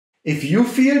If you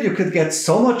feel you could get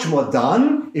so much more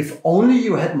done if only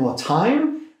you had more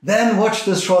time, then watch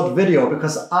this short video,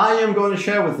 because I am going to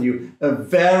share with you a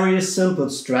very simple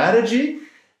strategy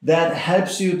that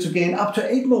helps you to gain up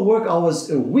to 8 more work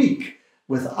hours a week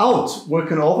without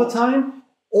working overtime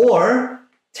or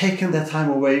taking that time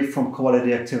away from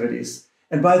quality activities.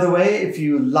 And by the way, if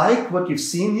you like what you've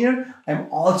seen here, I'm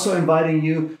also inviting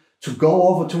you to go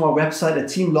over to my website at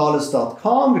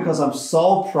teamlawless.com, because I'm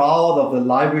so proud of the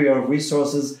library of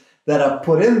resources that are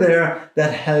put in there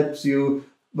that helps you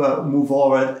move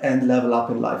forward and level up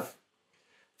in life.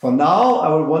 For now,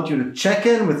 I would want you to check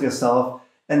in with yourself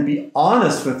and be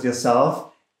honest with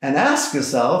yourself and ask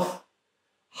yourself,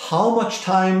 how much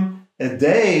time a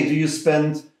day do you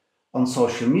spend on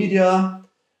social media,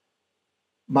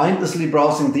 mindlessly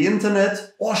browsing the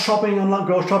internet, or shopping online,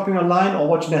 go shopping online, or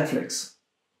watch Netflix?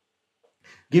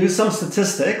 Give you some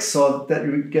statistics so that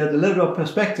you get a little bit of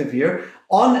perspective here.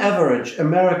 On average,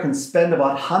 Americans spend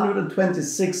about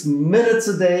 126 minutes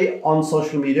a day on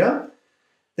social media.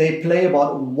 They play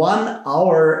about 1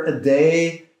 hour a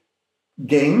day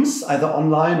games, either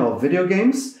online or video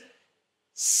games.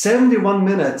 71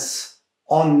 minutes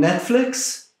on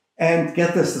Netflix. And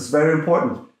get this, it's very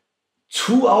important.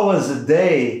 2 hours a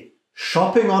day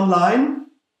shopping online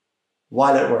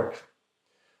while at work.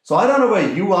 So I don't know where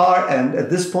you are, and at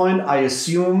this point, I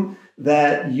assume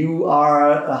that you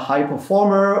are a high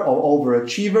performer or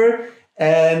overachiever,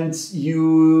 and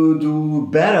you do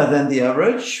better than the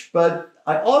average. But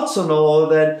I also know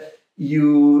that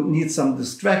you need some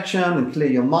distraction and clear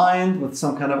your mind with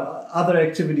some kind of other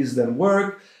activities than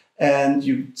work, and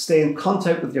you stay in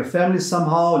contact with your family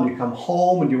somehow, and you come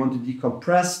home and you want to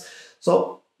decompress.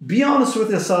 So be honest with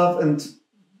yourself and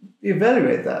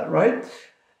evaluate that, right?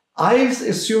 I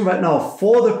assume right now,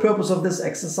 for the purpose of this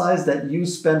exercise, that you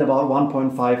spend about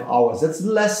 1.5 hours. That's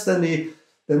less than the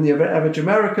average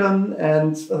American,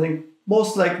 and I think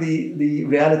most likely the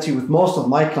reality with most of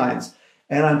my clients.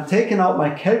 And I'm taking out my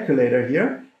calculator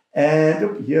here,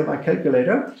 and here my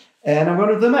calculator, and I'm going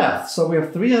to do the math. So we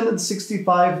have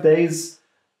 365 days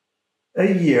a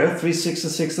year,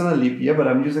 366 in a leap year, but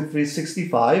I'm using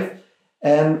 365,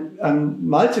 and I'm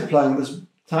multiplying this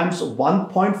times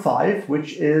 1.5,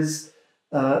 which is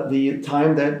the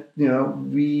time that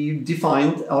we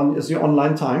defined as the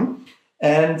online time,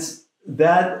 and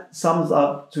that sums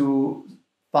up to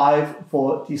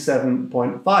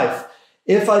 547.5.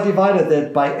 If I divided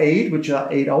that by 8, which are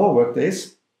 8-hour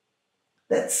workdays,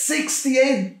 that's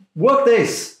 68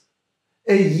 workdays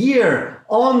a year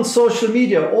on social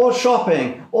media or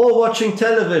shopping or watching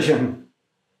television,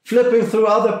 flipping through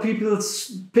other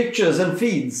people's pictures and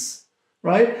feeds.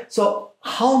 Right? So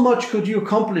how much could you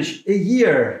accomplish a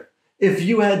year if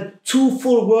you had 2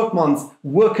 full work months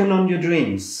working on your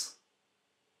dreams?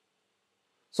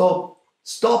 So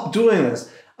stop doing this.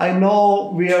 I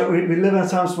know we live in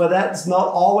times where that's not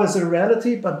always a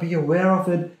reality, but be aware of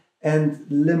it and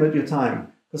limit your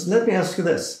time. Because let me ask you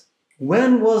this.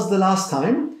 When was the last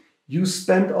time you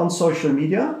spent on social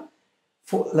media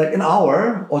for like an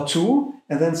hour or 2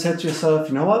 and then said to yourself,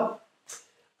 you know what?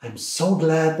 I'm so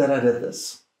glad that I did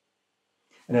this.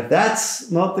 And if that's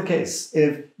not the case,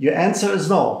 if your answer is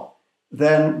no,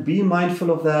 then be mindful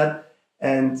of that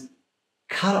and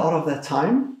cut out of that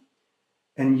time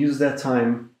and use that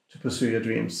time to pursue your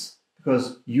dreams,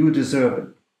 because you deserve it.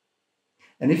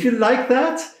 And if you like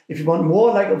that, if you want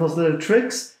more like those little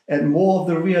tricks and more of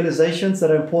the realizations that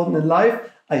are important in life,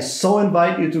 I so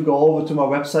invite you to go over to my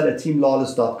website at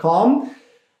teamlawless.com.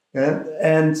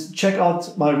 and check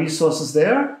out my resources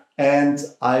there, and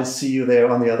I'll see you there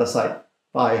on the other side.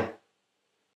 Bye.